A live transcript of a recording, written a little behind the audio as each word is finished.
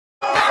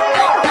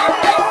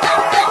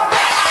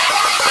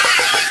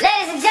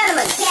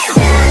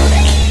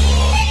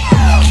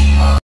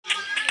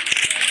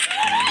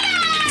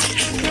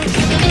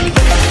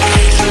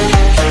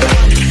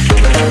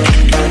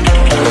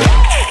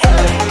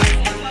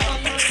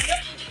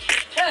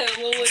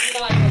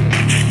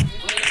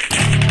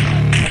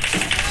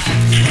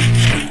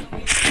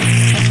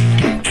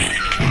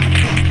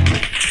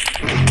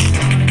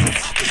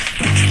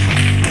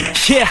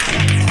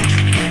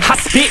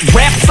spit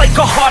raps like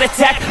a heart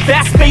attack,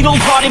 fast fatal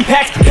heart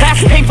impacts,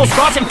 past painful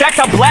scars. In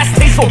fact, I blast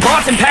tasteful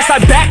bars and pass.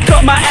 I back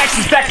up my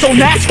actions, back don't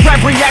ask,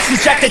 grab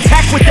reactions, jacked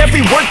attack with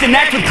every word, then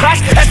act with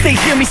class as they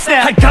hear me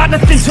snap. I got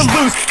nothing to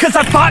lose, cause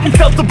I fought and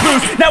felt the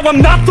bruise. Now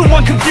I'm not the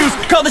one confused,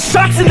 call the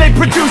shots and they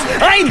produce.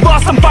 I ain't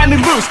lost, I'm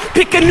finally loose,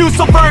 pick a new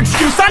silver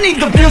excuse. I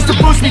need the views to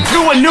boost me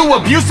to a new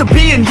abuse of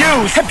being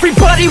used.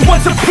 Everybody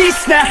wants a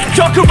piece now,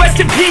 y'all can rest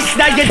in peace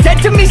now. You're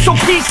dead to me, so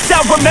peace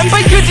out. Remember,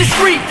 you're just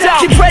freaked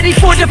out. Get ready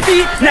for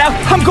defeat now,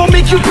 I'm gonna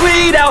make you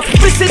bleed out.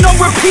 Listen on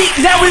repeat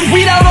now and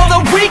weed out all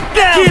the weak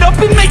now. Get up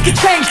and make a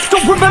change,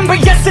 don't remember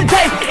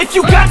yesterday. If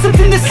you got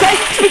something to say,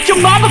 speak your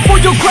mind before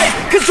your grave,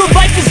 cause your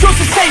life is yours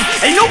to save.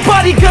 Ain't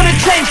nobody gonna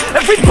change,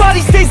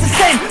 everybody stays the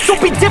same. So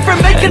be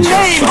different, make a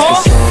name,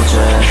 huh?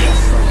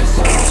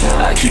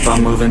 I keep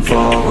on moving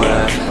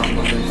forward,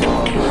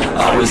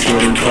 always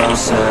getting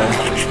closer,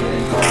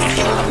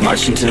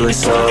 marching till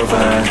it's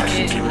over.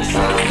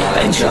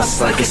 And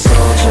just like a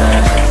soldier,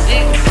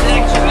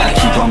 I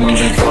keep on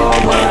moving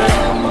forward,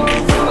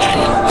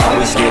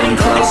 always getting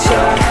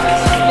closer,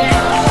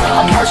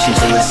 I'm marching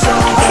till it's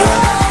over.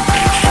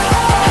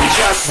 And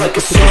just like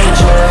a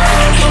soldier,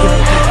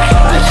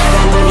 I keep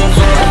on moving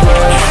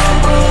forward,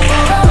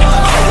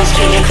 always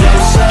getting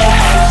closer,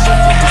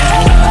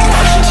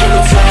 marching till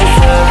it's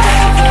over.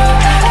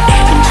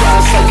 And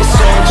just like a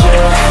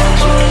soldier,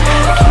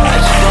 I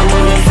keep on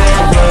moving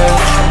forward,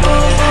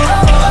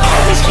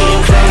 always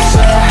getting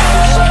closer,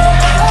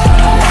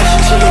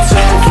 marching till it's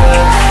over.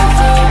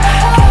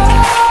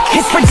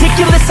 It's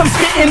ridiculous, I'm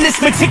spitting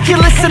this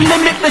meticulous and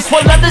limitless,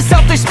 while others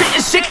out there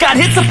spitting shit got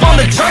hits up on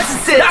the charts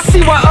and shit. I see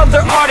why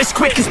other artists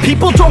quit, cause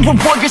people don't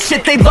reward your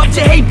shit. They love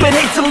to hate but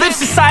hate to live.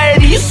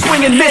 Society is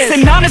swing and miss,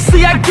 and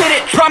honestly I get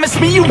it. Promise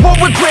me you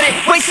won't regret it.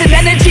 Wasting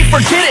energy,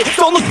 forget it.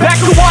 Don't look back,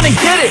 go on and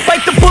get it.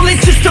 Bite the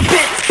bullet just a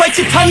bit, bite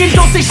your tongue and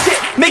don't say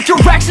shit. Make your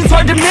actions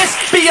hard to miss,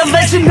 be a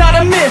legend not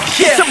a myth.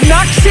 It's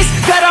obnoxious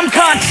that I'm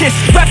conscious,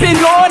 rapping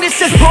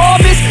honest as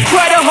promise.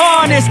 Try to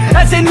harness,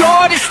 as an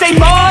artist stay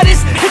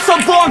modest. It's a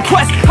long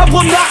quest, I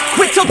will not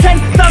quit till 10,000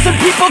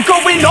 people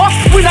going off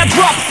when I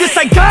drop this.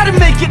 I gotta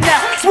make it now,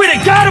 swear to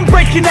God I'm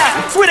breaking out.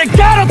 Swear to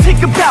God I'll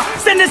take a bow,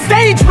 stand the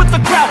stage with the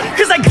crowd,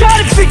 cause I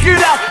got it figured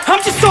out.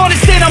 I'm just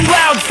honest and I'm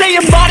loud,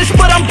 staying modest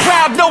but I'm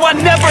proud. No, I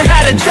never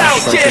had a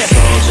doubt, like a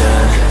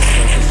soldier,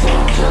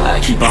 I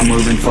keep on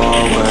moving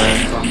forward,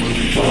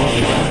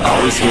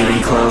 always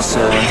getting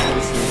closer,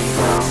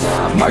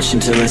 marching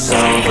till it's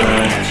over.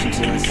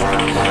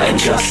 And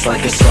just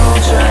like a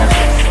soldier,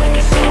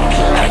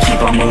 I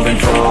keep on moving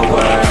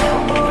forward,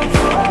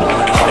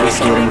 always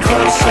getting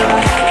closer,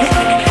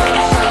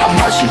 I'm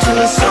marching till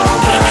it's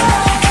over.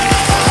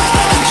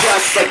 And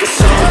just like a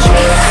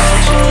soldier,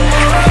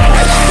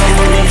 I keep on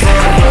moving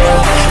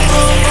forward,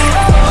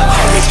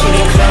 always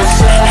getting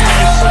closer,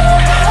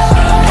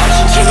 I'm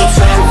marching till it's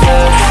over.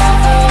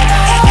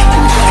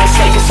 And just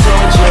like a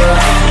soldier,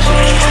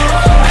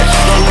 I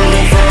keep on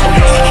moving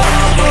forward,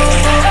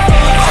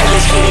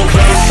 always getting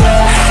closer,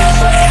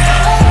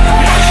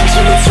 I'm marching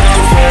till it's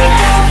over.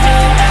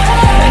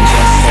 And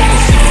just like a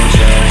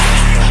soldier,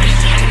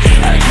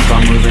 I keep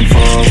on moving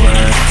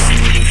forward,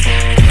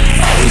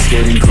 always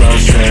getting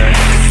closer,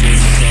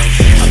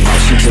 I'm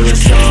marching till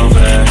it's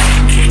over.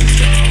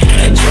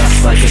 And just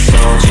like a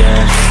soldier,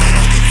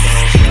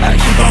 I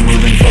keep on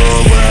moving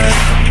forward,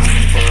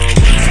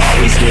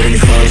 always getting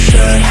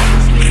closer,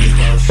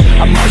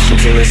 I'm marching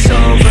till it's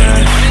over.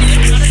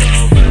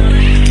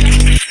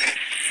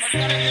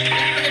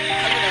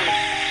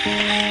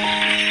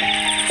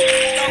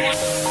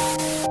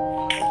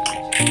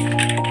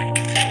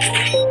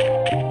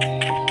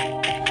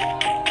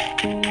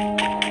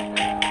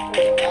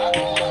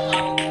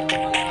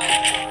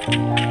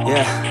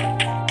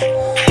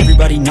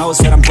 Everybody knows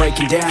that I'm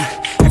breaking down.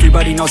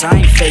 Everybody knows I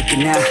ain't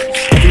faking now.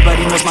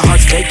 Everybody knows my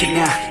heart's vacant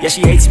now. Yeah,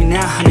 she hates me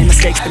now, I made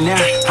mistakes but now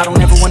I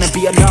don't ever wanna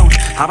be alone.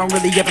 I don't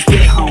really ever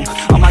feel at home,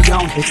 on my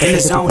own, in the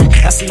zone.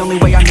 That's the only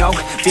way I know,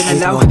 feeling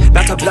low,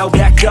 about to blow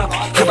back up.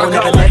 I won't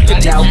ever let the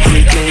doubt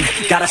creep in.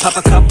 Gotta pop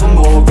a couple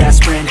more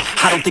aspirin.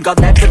 I don't think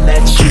I'll ever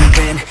let you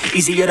in.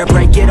 Easier to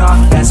break it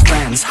off best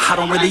friends. I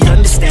don't really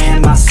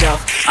understand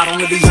myself, I don't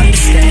really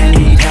understand,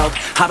 need help.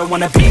 I don't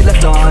wanna be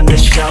left on the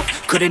shelf.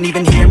 Couldn't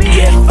even hear me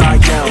if I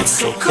yelled. It's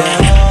so cold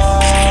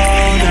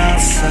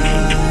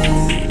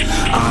outside,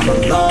 I'm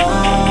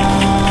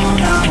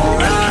alone, I'm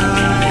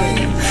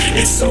alright.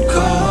 It's so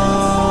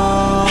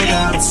cold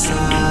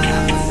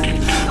outside,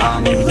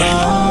 I'm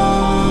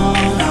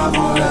alone, I'm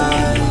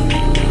alright.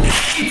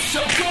 It's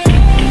so cold.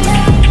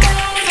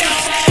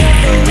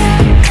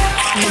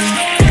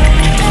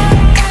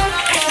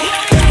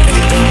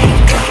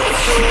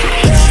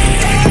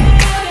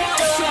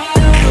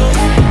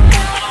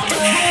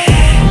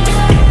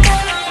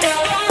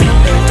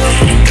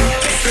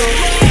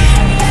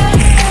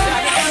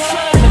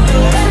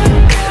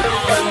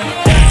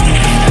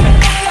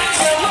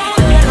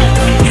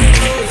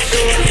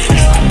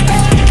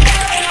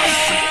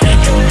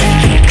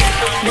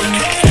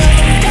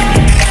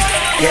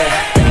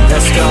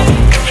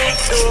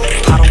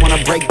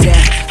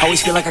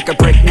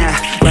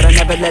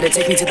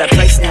 me to that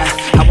place now.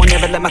 I won't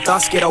ever let my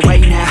thoughts get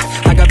away now.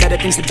 I got better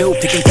things to do,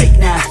 picking fate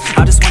now.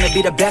 I just wanna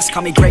be the best,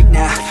 call me great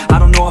now. I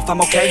don't know if I'm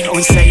okay or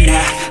insane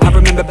now. I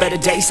remember better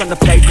days on the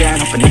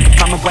playground, hoping I can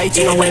find my way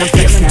to know when I'm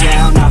feeling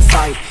down. I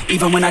fight,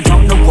 even when I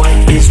don't know what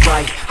is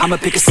right. I'ma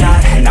pick a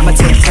side, and I'ma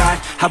take pride.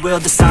 I will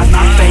decide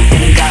my fate,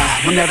 and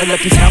I will never let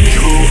them tell me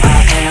who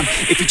I am.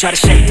 If you try to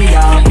shake me,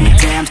 I'll be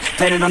damned.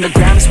 Planet on the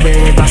ground is where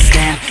I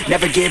stand.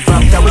 Never give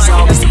up, that was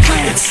always the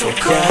plan. It's so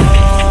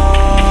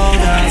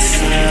cold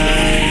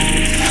outside,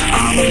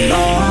 I'm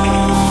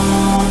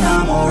alone,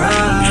 I'm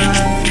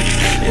alright.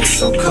 It's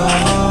so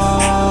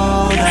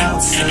cold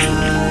outside,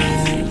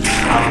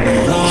 I'm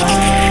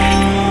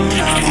alone,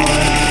 I'm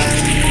alright.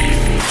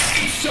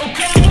 So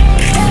cold.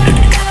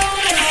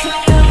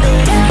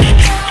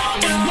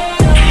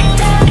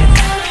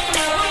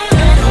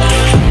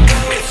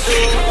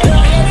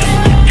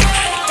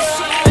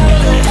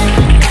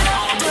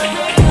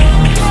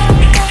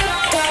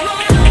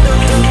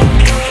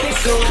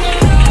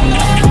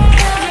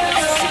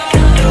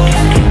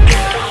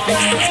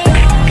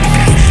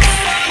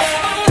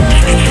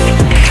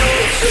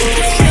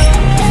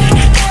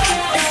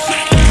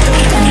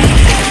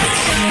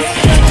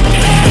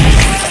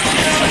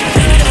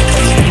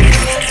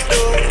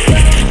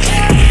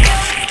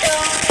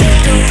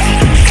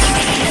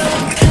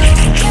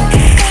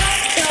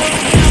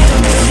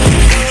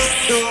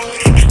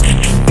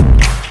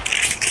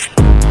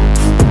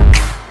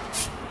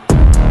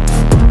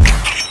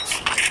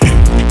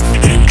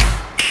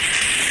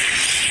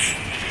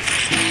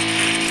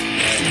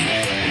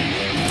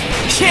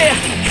 Yeah,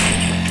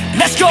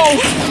 let's go.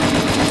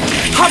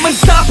 I'm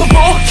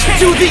unstoppable,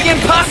 do the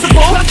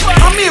impossible.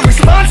 I'm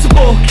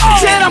irresponsible,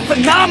 yet I'm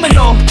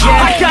phenomenal.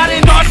 I got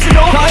an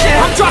arsenal,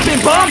 I'm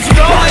dropping bombs, you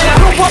know.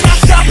 No, I'm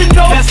not stopping,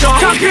 no.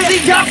 Conquer the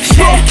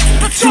obstacle.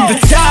 To the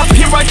top,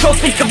 here I go,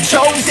 think I'm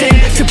chosen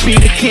to be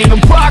the king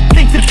of rock,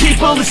 think the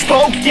people have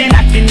spoken.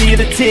 I can hear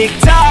the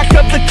tick-tock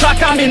of the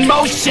clock, I'm in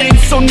motion.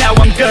 So now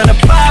I'm gonna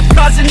pop,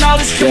 causing all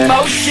this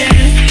commotion.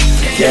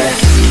 Yeah,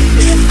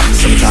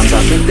 sometimes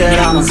I think that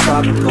I'm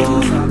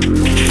unstoppable.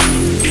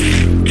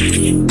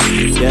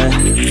 Yeah,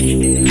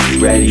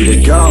 ready to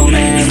go,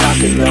 man,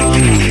 rock and roll.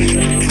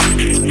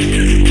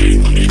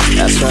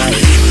 That's right,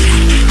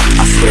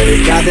 I swear to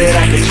God that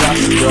I could drop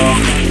the roll.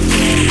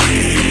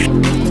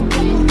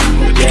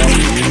 Yeah,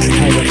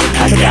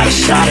 I got a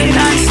shot and I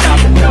ain't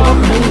stopping, no.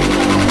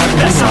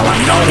 That's how I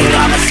know that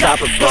I'm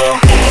unstoppable.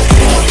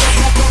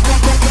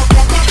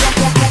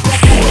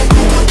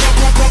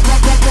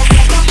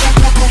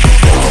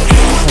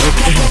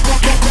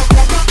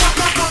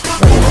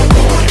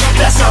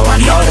 That's how I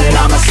know that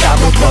I'm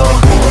unstoppable.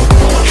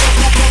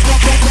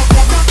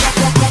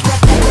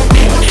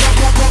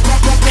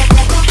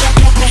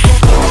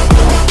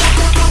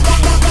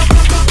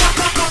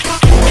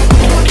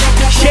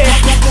 Yeah,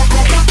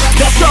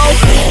 let's go.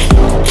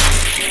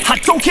 I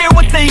don't care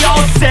what they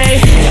all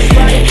say,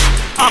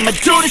 I'ma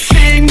do this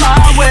thing my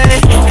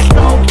way.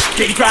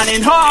 Been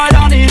grinding hard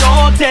on it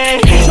all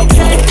day.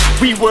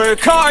 We work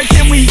hard,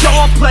 then we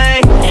all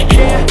play.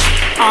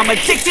 I'm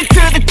addicted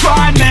to the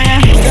grind,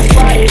 man.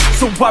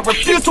 So I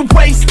refuse to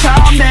waste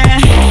time,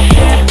 man.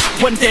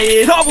 One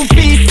day it all will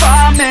be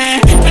fine,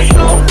 man.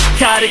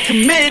 Gotta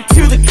commit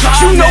to the climb.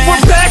 You know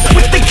we're back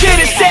with the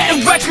kid,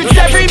 setting records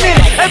every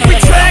minute, every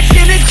track,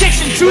 in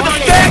addiction to the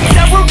fact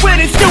that we're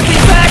winning. Still we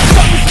back,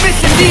 something's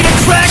missing, need a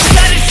track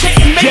that is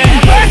hitting,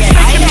 making racks,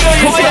 making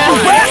millions.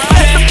 That's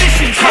the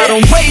mission. I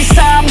don't waste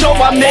time, no,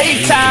 I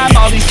make time.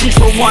 All these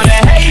people wanna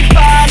hate,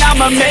 fine,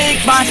 I'ma make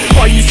mine.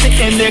 While you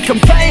sitting there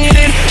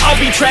complaining, I'll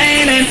be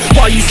training.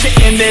 While you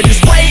sitting there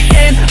just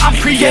waiting, I'm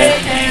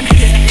creating.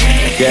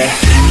 Yeah,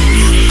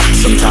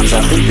 sometimes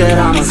I think that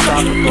I'm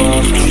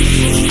unstoppable.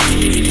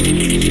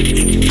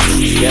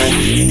 Yeah,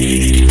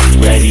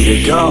 ready to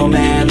go,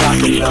 man,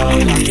 rock and roll.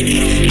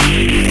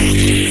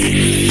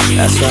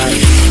 That's right,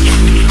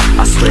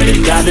 I swear to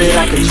God that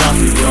I could drop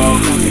the roll.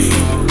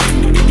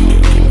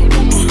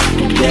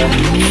 Yeah,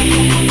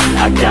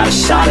 I got a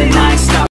shot and I ain't stopping.